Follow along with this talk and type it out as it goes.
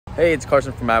Hey, it's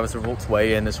Carson from Mavs or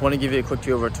Volkswagen. Just want to give you a quick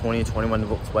tour of our 2021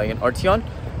 Volkswagen Arteon.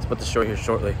 It's about to show here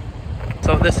shortly.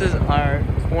 So this is our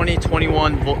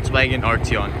 2021 Volkswagen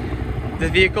Arteon. This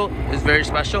vehicle is very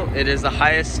special. It is the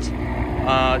highest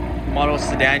model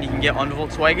sedan you can get on the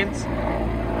Volkswagens.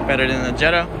 Better than the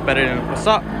Jetta, better than the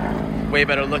Passat, way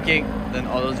better looking than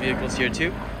all those vehicles here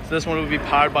too. So this one will be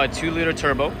powered by a 2-liter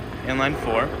turbo inline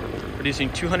 4,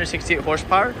 producing 268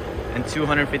 horsepower and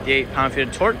 258 pound-feet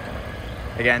of torque.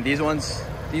 Again, these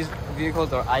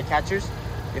vehicles are eye catchers.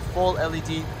 They have full LED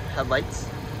headlights,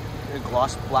 a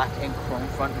gloss black and chrome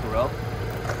front grille,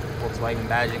 Volkswagen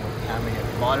badging with camera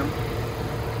at the bottom,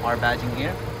 our badging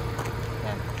here.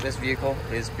 And this vehicle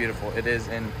is beautiful. It is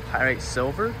in pyrite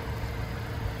silver.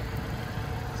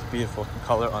 It's beautiful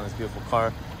color on this beautiful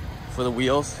car. For the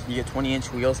wheels, you get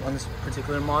 20-inch wheels on this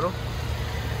particular model.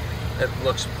 It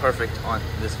looks perfect on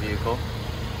this vehicle.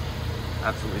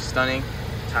 Absolutely stunning.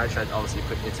 Tire tread, obviously,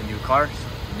 it's a new car,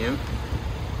 new.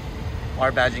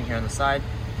 Our badging here on the side.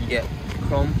 You get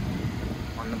chrome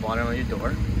on the bottom of your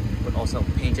door, but also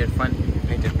painted front,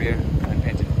 painted rear, and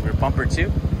painted rear bumper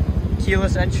too.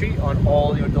 Keyless entry on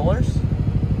all your doors.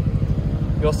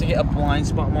 You also get a blind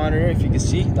spot monitor. If you can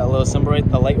see that little symbol right,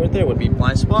 the light right there would be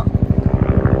blind spot.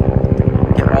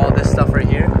 Get all this stuff right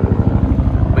here.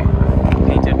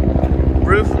 Painted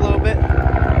roof a little bit.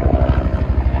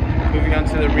 Moving on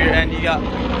to the rear end, you got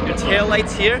your tail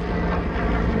lights here.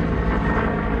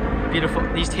 Beautiful.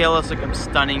 These tail lights look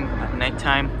stunning at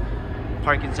nighttime.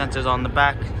 Parking sensors on the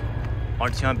back.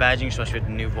 Arteon badging, especially with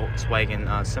the new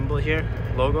Volkswagen symbol here,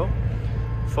 logo.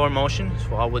 4Motion,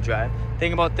 so all-wheel drive.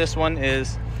 Thing about this one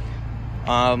is,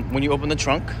 when you open the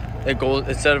trunk, it goes,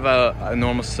 instead of a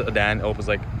normal sedan, it opens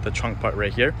like the trunk part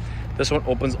right here. This one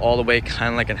opens all the way,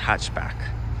 kind of like a hatchback.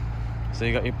 So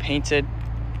you got your painted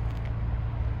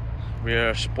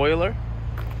rear spoiler,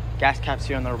 gas caps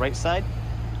here on the right side,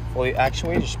 fully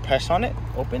actuated. Just press on it,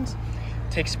 opens.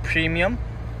 Takes premium,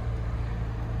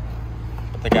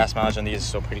 but the gas mileage on these is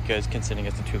still pretty good considering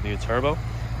it's a 2-liter turbo.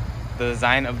 The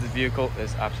design of the vehicle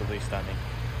is absolutely stunning.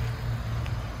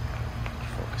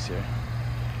 Focus here.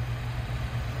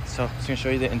 So I'm just gonna show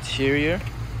you the interior.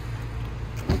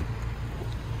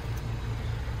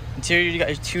 Interior, you got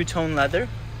your 2-tone leather,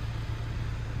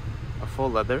 or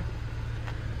full leather.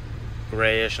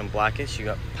 Grayish and blackish. You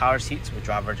got power seats with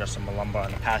driver adjustable lumbar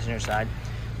on the passenger side.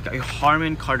 You got your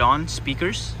Harman Kardon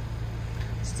speakers.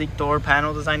 Sleek door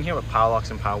panel design here with power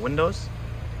locks and power windows.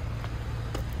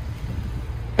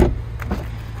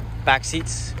 Back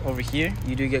seats over here,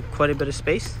 you do get quite a bit of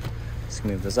space. Let's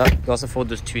move this up. You also fold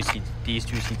these two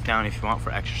seats down if you want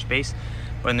for extra space.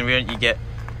 But in the rear, you get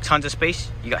tons of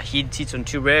space. You got heated seats on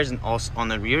 2 rears and also on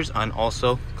the rears, and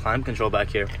also climate control back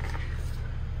here.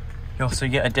 You also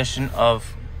get addition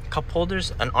of cup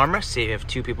holders and armrests, so you have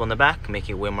 2 people in the back,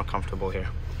 making it way more comfortable here.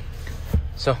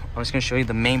 So I'm just going to show you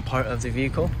the main part of the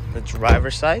vehicle, the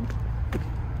driver's side.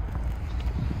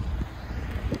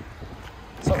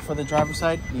 So for the driver's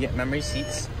side, you get memory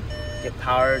seats, you get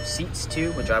powered seats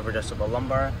too with driver adjustable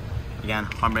lumbar. Again,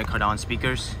 Harman Kardon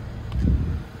speakers.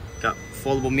 Got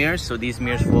foldable mirrors, so these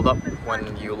mirrors fold up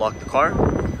when you lock the car.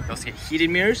 You also get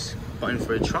heated mirrors, button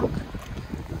for the trunk.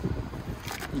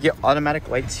 You get automatic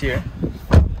lights here,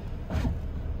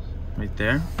 right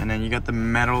there, and then you got the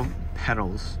metal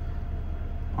pedals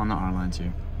on the R-lines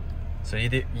here. So you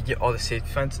get all the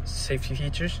safety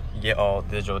features. You get all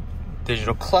digital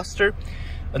cluster.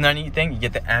 Another neat thing, you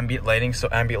get the ambient lighting. So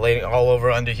ambient lighting all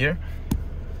over under here.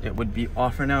 It would be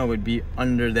off right now. It would be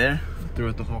under there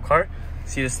throughout the whole car.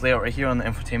 See this layout right here on the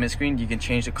infotainment screen. You can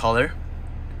change the color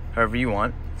however you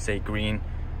want. Say green.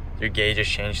 Your gauge just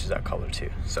changes that color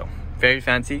too. So very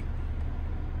fancy.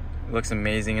 It looks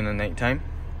amazing in the nighttime.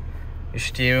 Your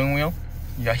steering wheel,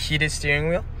 you got heated steering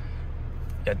wheel,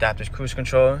 you got adaptive cruise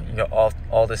control, you got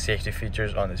all the safety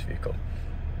features on this vehicle.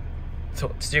 So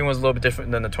the steering wheel is a little bit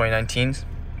different than the 2019s.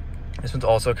 This one's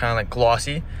also kind of like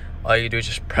glossy. All you do is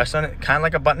just press on it, kind of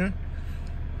like a button.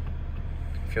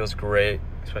 Feels great,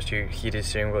 especially your heated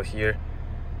steering wheel here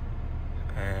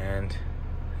and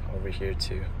over here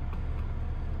too.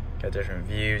 Got different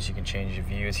views. You can change your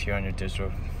views here on your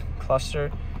digital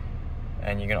cluster,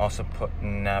 and you can also put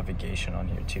navigation on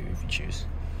here too if you choose.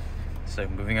 So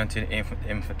moving on to the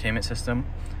infotainment system,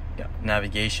 you got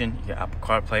navigation, you got Apple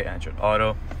CarPlay, Android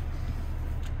Auto,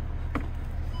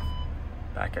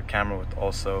 backup camera with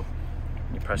also,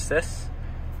 you press this,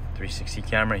 360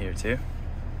 camera here too,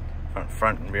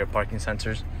 front and rear parking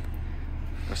sensors,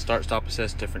 the start stop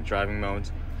assist, different driving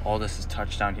modes. All this is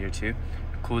touch down here too.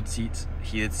 Cooled seats,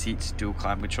 heated seats, dual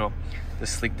climate control. The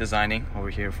sleek designing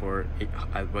over here for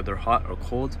whether hot or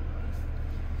cold.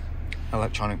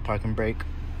 electronic parking brake,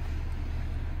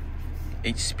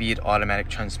 8-speed automatic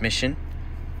transmission,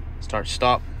 start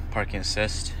stop, parking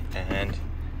assist, and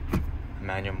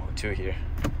manual mode too here.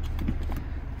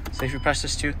 So if you press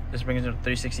this too, this brings in a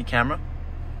 360 camera,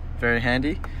 very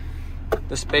handy.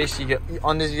 The space you get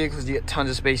on these vehicles, you get tons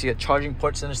of space. You get charging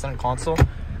ports in the center console, you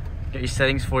get your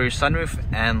settings for your sunroof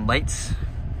and lights.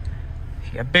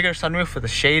 You get a bigger sunroof with a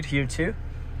shade here too.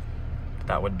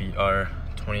 That would be our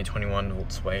 2021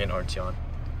 Volkswagen Arteon.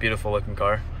 Beautiful looking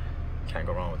car, can't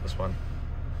go wrong with this one.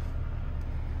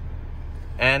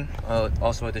 And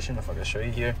also addition, if I can show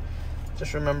you here,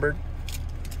 just remembered,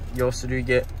 you also do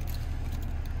get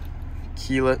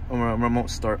keyless or remote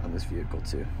start on this vehicle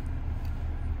too.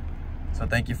 So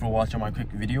thank you for watching my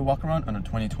quick video walk around on a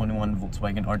 2021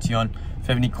 Volkswagen Arteon. If you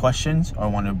have any questions or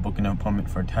want to book an appointment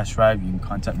for a test drive, you can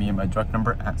contact me on my direct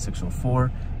number at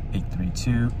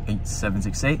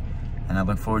 604-832-8768. And I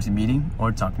look forward to meeting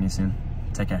or talking to you soon.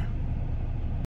 Take care.